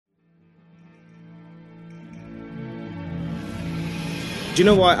Do you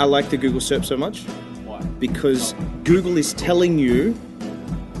know why I like the Google SERP so much? Why? Because Google is telling you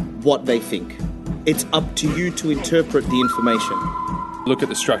what they think. It's up to you to interpret the information. Look at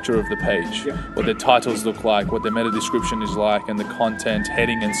the structure of the page, what their titles look like, what their meta description is like, and the content,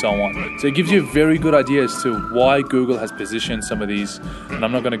 heading, and so on. So it gives you a very good idea as to why Google has positioned some of these. And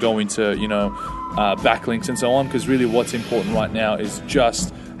I'm not going to go into, backlinks and so on, because really what's important right now is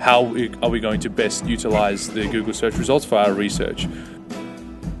just how are we going to best utilize the Google search results for our research.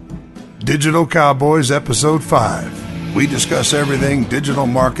 Digital Cowboys, Episode 5. We discuss everything digital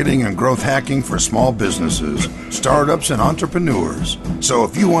marketing and growth hacking for small businesses, startups, and entrepreneurs. So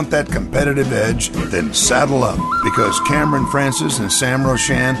if you want that competitive edge, then saddle up, because Cameron Francis and Sam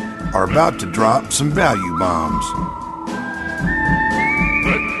Roshan are about to drop some value bombs.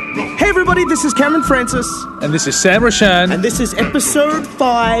 Hey everybody, this is Cameron Francis. And this is Sam Roshan. And this is Episode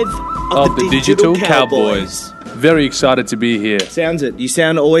 5 of the Digital Cowboys. Very excited to be here. Sounds it. You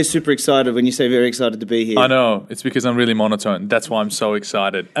sound always super excited when you say very excited to be here. I know. It's because I'm really monotone. That's why I'm so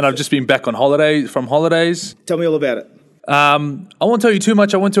excited. And I've just been back on holidays. Tell me all about it. I won't tell you too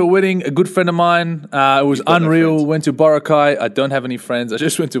much. I went to a wedding, a good friend of mine. It was unreal. No went to Boracay. I don't have any friends. I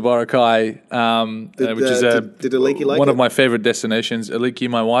just went to Boracay, which is did Aliki like one it? of my favorite destinations. Aliki,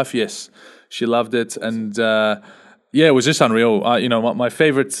 my wife, yes. She loved it. And it was just unreal. My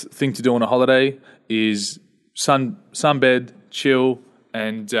favorite thing to do on a holiday is sunbed, chill,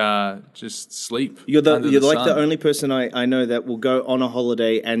 and just sleep. You're like sun. the only person I know that will go on a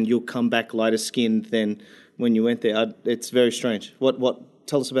holiday and you'll come back lighter skinned than when you went there. It's very strange. What?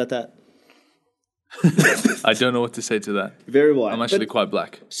 Tell us about that. I don't know what to say to that. Very white. I'm actually quite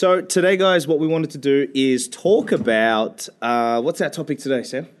black. So today, guys, what we wanted to do is talk about what's our topic today,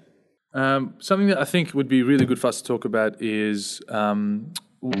 Sam? Something that I think would be really good for us to talk about is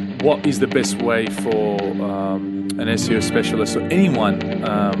what is the best way for an SEO specialist or anyone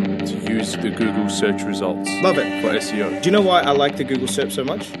to use the Google search results. Love it. For SEO. Do you know why I like the Google SERP so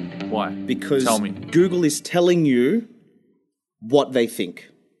much? Why? Because Tell me. Google is telling you what they think.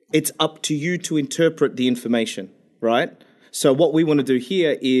 It's up to you to interpret the information, right? So what we want to do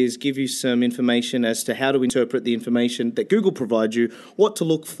here is give you some information as to how to interpret the information that Google provides you, what to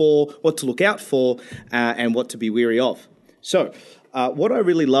look for, what to look out for, and what to be wary of. So what I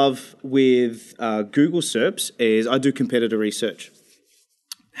really love with Google SERPs is I do competitor research.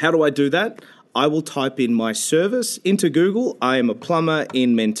 How do I do that? I will type in my service into Google. I am a plumber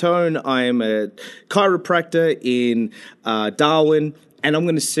in Mentone. I am a chiropractor in Darwin. And I'm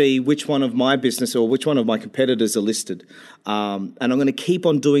going to see which one of my business or which one of my competitors are listed. And I'm going to keep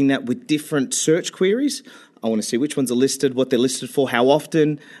on doing that with different search queries. I want to see which ones are listed, what they're listed for, how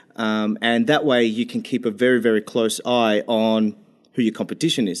often. And that way you can keep a very, very close eye on who your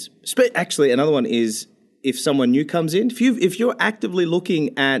competition is. Actually, another one is if someone new comes in, if you're actively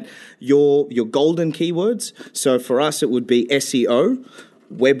looking at your golden keywords, so for us it would be SEO,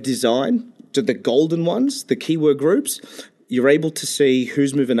 web design, to the golden ones, the keyword groups, you're able to see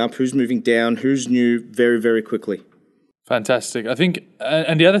who's moving up, who's moving down, who's new very, very quickly. Fantastic. I think,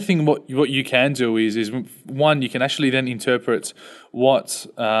 and the other thing, what you can do is one, you can actually then interpret what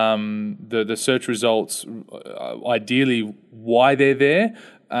the search results, ideally why they're there,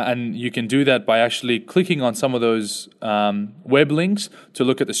 and you can do that by actually clicking on some of those web links to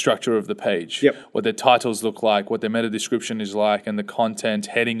look at the structure of the page, what their titles look like, what their meta description is like, and the content,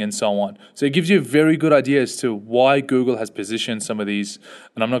 heading, and so on. So it gives you a very good idea as to why Google has positioned some of these.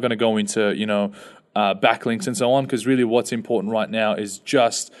 And I'm not going to go into backlinks and so on, because really what's important right now is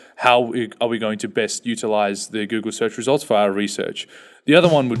just how are we going to best utilize the Google search results for our research. The other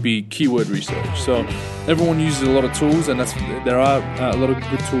one would be keyword research. So everyone uses a lot of tools, and there are a lot of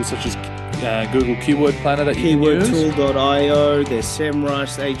good tools such as Google Keyword Planner that you can use. Keywordtool.io, there's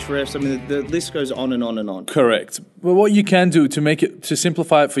SEMrush, Ahrefs. I mean, the list goes on and on and on. Correct. But what you can do to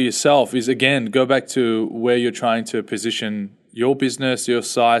simplify it for yourself is, again, go back to where you're trying to position your business, your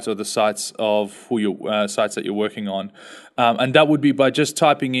site, or the sites of sites that you're working on. And that would be by just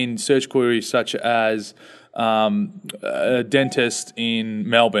typing in search queries such as a dentist in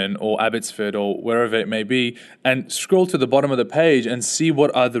Melbourne or Abbotsford or wherever it may be, and scroll to the bottom of the page and see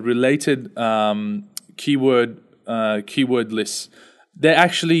what are the related keyword lists. They're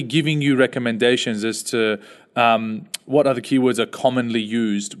actually giving you recommendations as to what other keywords are commonly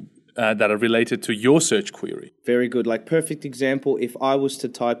used that are related to your search query. Very good. Like, perfect example, if I was to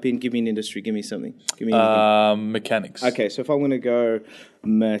type in, give me an industry, give me something. Give me anything. Mechanics. Okay, so if I'm going to go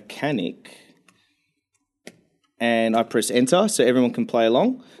mechanic and I press enter so everyone can play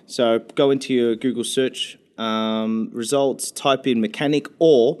along. So go into your Google search results, type in mechanic,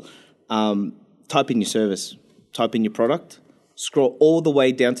 or type in your service, type in your product, scroll all the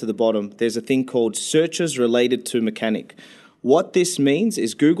way down to the bottom. There's a thing called searches related to mechanic. What this means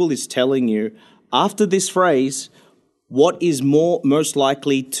is Google is telling you, after this phrase, what is most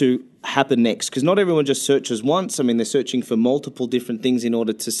likely to happen next. Because not everyone just searches once. I mean, they're searching for multiple different things in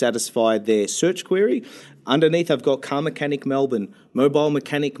order to satisfy their search query. Underneath, I've got car mechanic Melbourne, mobile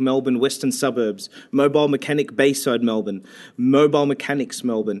mechanic Melbourne Western Suburbs, mobile mechanic Bayside Melbourne, mobile mechanics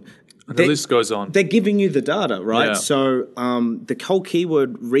Melbourne. The list goes on. They're giving you the data, right? Yeah. So the whole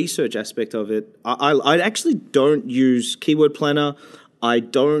keyword research aspect of it, I actually don't use Keyword Planner. I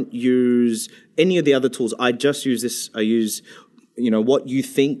don't use any of the other tools. I just use this. I use, what you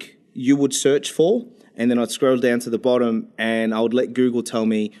think you would search for, and then I'd scroll down to the bottom and I would let Google tell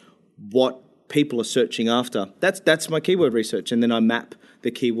me what people are searching after. That's my keyword research, and then I map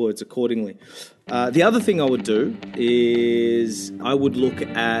the keywords accordingly. The other thing I would do is I would look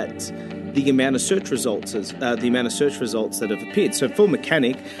at the amount of search results that have appeared. So for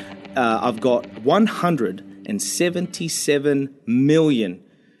mechanic, I've got 177 million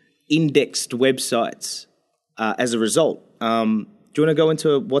indexed websites as a result. Do you want to go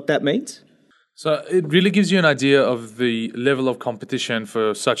into what that means? So it really gives you an idea of the level of competition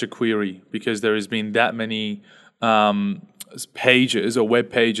for such a query, because there has been that many pages or web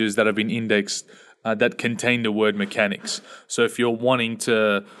pages that have been indexed that contain the word mechanics. So if you're wanting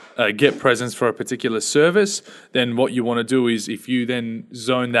to get presence for a particular service, then what you want to do is, if you then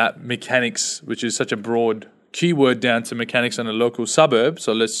zone that mechanics, which is such a broad keyword, down to mechanics in a local suburb,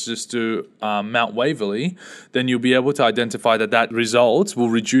 so let's just do Mount Waverley, then you'll be able to identify that result will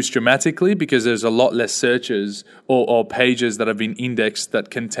reduce dramatically, because there's a lot less searches or pages that have been indexed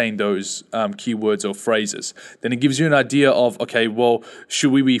that contain those keywords or phrases. Then it gives you an idea of, okay, well,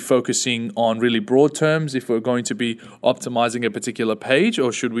 should we be focusing on really broad terms if we're going to be optimizing a particular page,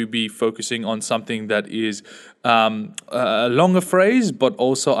 or should we be focusing on something that is a longer phrase, but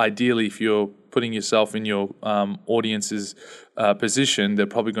also ideally, if you're putting yourself in your audience's position, they're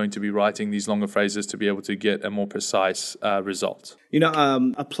probably going to be writing these longer phrases to be able to get a more precise result.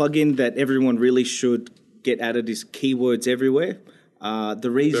 A plugin that everyone really should get added is Keywords Everywhere.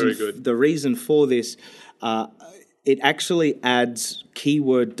 The reason for this, it actually adds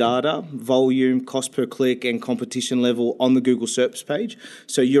keyword data, volume, cost per click, and competition level on the Google SERPs page.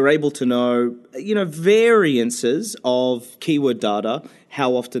 So you're able to know, variances of keyword data,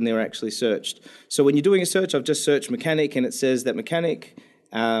 how often they're actually searched. So when you're doing a search, I've just searched mechanic, and it says that mechanic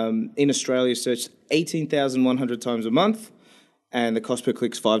in Australia is searched 18,100 times a month, and the cost per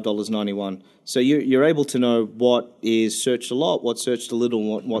click is $5.91. So you're able to know what is searched a lot, what's searched a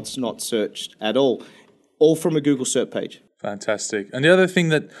little, and what's not searched at all from a Google SERP page. Fantastic. And the other thing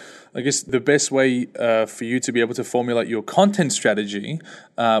that I guess the best way for you to be able to formulate your content strategy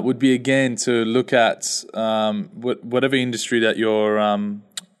would be, again, to look at whatever industry that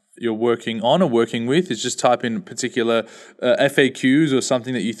you're working on or working with, is just type in particular FAQs or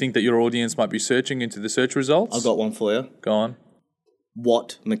something that you think that your audience might be searching into the search results. I've got one for you. Go on.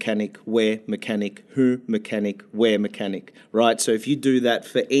 What mechanic, where mechanic, who mechanic, where mechanic, right? So if you do that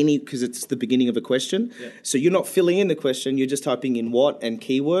for because it's the beginning of a question, so you're not filling in the question, you're just typing in what and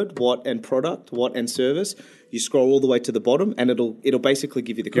keyword, what and product, what and service. You scroll all the way to the bottom, and it'll basically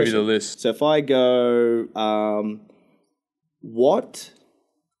give you the question. Give you the list. So if I go, what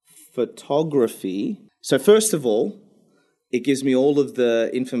photography? So first of all, it gives me all of the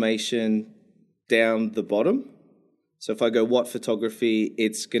information down the bottom. So if I go what photography,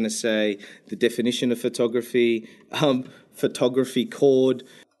 it's going to say the definition of photography, photography chord.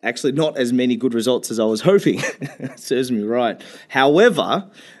 Actually, not as many good results as I was hoping. Serves me right. However,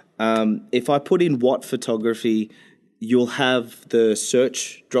 if I put in what photography, you'll have the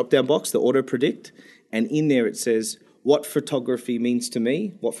search drop-down box, the auto-predict, and in there it says what photography means to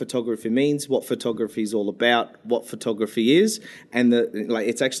me, what photography means, what photography is all about, what photography is, and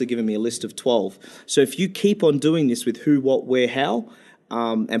it's actually given me a list of 12. So if you keep on doing this with who, what, where, how,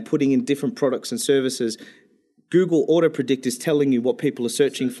 and putting in different products and services, Google Auto Predict is telling you what people are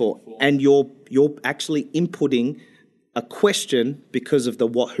searching for, and you're actually inputting a question because of the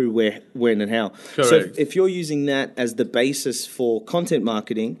what, who, where, when, and how. Correct. So if you're using that as the basis for content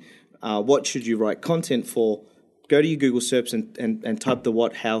marketing, what should you write content for? Go to your Google SERPs and type the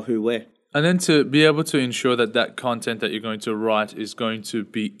what, how, who, where. And then to be able to ensure that content that you're going to write is going to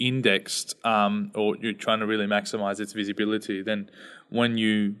be indexed, or you're trying to really maximize its visibility, then when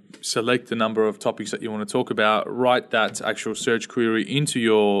you select the number of topics that you want to talk about, write that actual search query into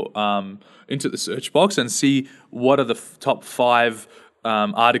your into the search box and see what are the top 5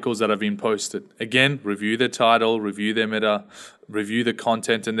 articles that have been posted. Again, review their title, review their meta, review the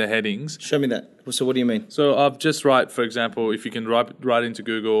content and the headings. Show me that. So what do you mean? So I've just for example, if you can write into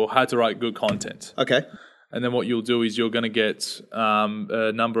Google how to write good content. Okay. And then what you'll do is you're going to get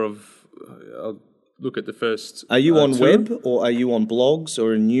a number of. I'll look at the first. Are you on web or are you on blogs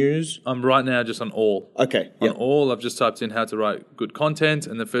or in news? I'm right now just on all. Okay. On all, I've just typed in how to write good content,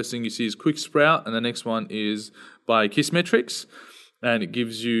 and the first thing you see is Quick Sprout, and the next one is by Kissmetrics, and it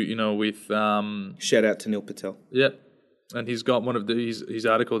gives you, with shout out to Neil Patel. Yep. And he's got one of his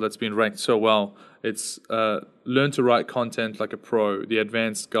article that's been ranked so well. It's Learn to Write Content Like a Pro, the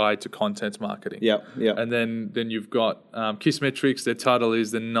Advanced Guide to Content Marketing. Yeah. And then you've got Kissmetrics. Their title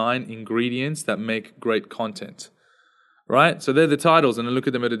is The 9 Ingredients That Make Great Content. Right? So they're the titles, and then look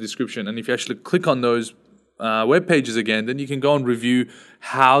at the meta description. And if you actually click on those web pages again, then you can go and review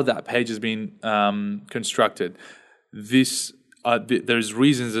how that page has been constructed. There's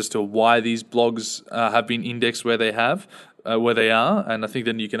reasons as to why these blogs have been indexed where they are, and I think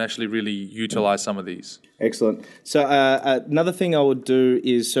then you can actually really utilize some of these. Excellent. So another thing I would do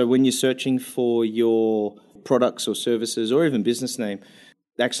is, so when you're searching for your products or services or even business name,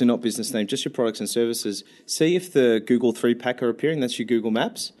 actually not business name, just your products and services, see if the Google 3-pack are appearing, that's your Google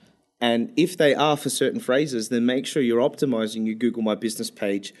Maps. And if they are for certain phrases, then make sure you're optimizing your Google My Business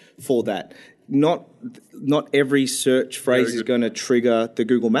page for that. Not every search phrase is going to trigger the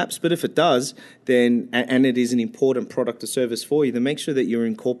Google Maps, but if it does, then and it is an important product or service for you, then make sure that you're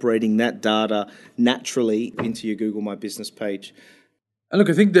incorporating that data naturally into your Google My Business page. And look,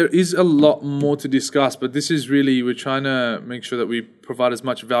 I think there is a lot more to discuss, but this is really, we're trying to make sure that we provide as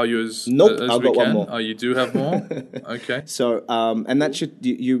much value as we can. I've got one more. Oh, you do have more? Okay. So, and that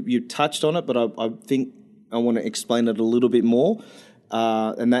you touched on it, but I think I want to explain it a little bit more.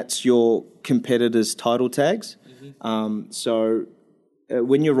 And that's your competitors' title tags. So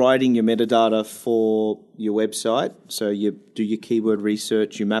when you're writing your metadata for your website, so you do your keyword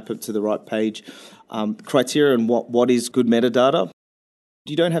research, you map it to the right page, criteria and what is good metadata.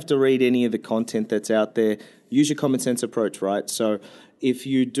 You don't have to read any of the content that's out there. Use your common sense approach, right? So if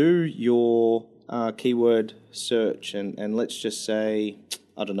you do your keyword search and let's just say,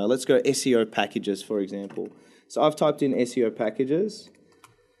 I don't know, let's go SEO packages, for example. So I've typed in SEO packages.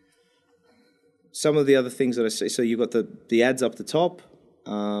 Some of the other things that I see, so you've got the ads up the top.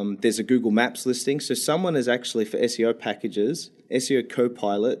 There's a Google Maps listing. So someone is actually, for SEO packages, SEO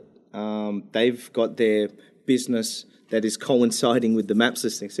Copilot, they've got their business that is coinciding with the Maps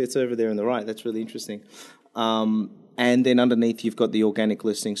listing. So it's over there on the right. That's really interesting. And then underneath, you've got the organic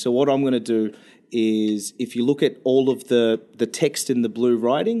listing. So what I'm going to do is, if you look at all of the text in the blue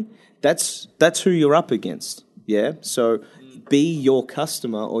writing, that's who you're up against. Yeah. So be your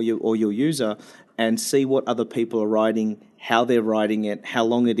customer or your user and see what other people are writing, how they're writing it, how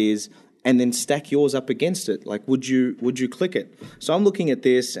long it is, and then stack yours up against it. Like, would you click it? So I'm looking at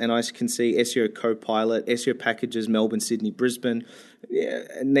this and I can see SEO Copilot, SEO packages, Melbourne, Sydney, Brisbane. Yeah,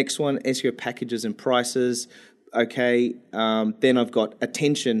 next one, SEO packages and prices. Okay. Then I've got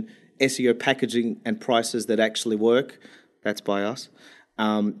attention, SEO packaging and prices that actually work. That's by us.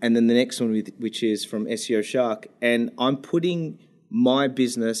 And then the next one, which is from SEO Shark. And I'm putting my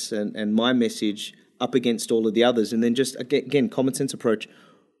business and my message up against all of the others. And then just, again, common sense approach.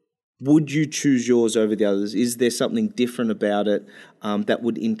 Would you choose yours over the others? Is there something different about it that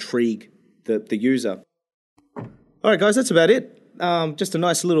would intrigue the user? All right, guys, that's about it. Just a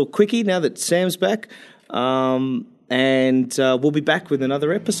nice little quickie now that Sam's back. And we'll be back with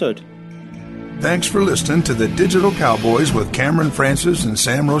another episode. Thanks for listening to the Digital Cowboys with Cameron Francis and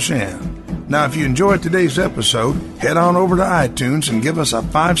Sam Roshan. Now, if you enjoyed today's episode, head on over to iTunes and give us a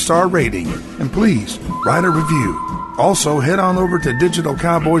 5-star rating. And please, write a review. Also, head on over to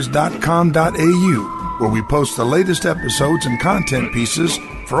digitalcowboys.com.au, where we post the latest episodes and content pieces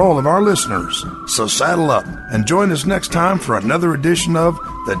for all of our listeners. So saddle up and join us next time for another edition of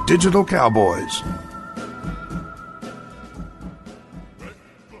the Digital Cowboys.